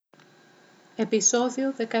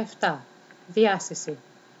Επεισόδιο 17. Διάσηση.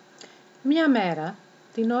 Μια μέρα,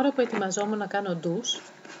 την ώρα που ετοιμαζόμουν να κάνω ντους,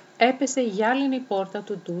 έπεσε η γυάλινη πόρτα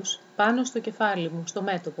του ντους πάνω στο κεφάλι μου, στο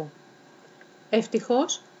μέτωπο.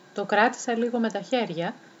 Ευτυχώς, το κράτησα λίγο με τα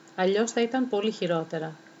χέρια, αλλιώς θα ήταν πολύ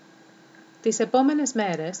χειρότερα. Τις επόμενες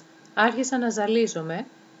μέρες άρχισα να ζαλίζομαι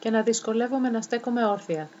και να δυσκολεύομαι να στέκομαι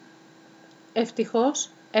όρθια. Ευτυχώς,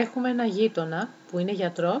 έχουμε ένα γείτονα που είναι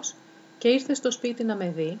γιατρός και ήρθε στο σπίτι να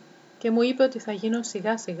με δει και μου είπε ότι θα γίνω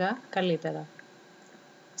σιγά σιγά καλύτερα.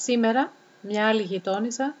 Σήμερα, μια άλλη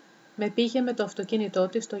γειτόνισσα με πήγε με το αυτοκίνητό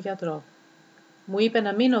της στο γιατρό. Μου είπε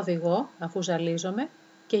να μην οδηγώ αφού ζαλίζομαι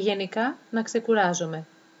και γενικά να ξεκουράζομαι.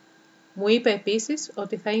 Μου είπε επίσης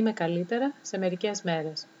ότι θα είμαι καλύτερα σε μερικές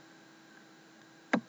μέρες.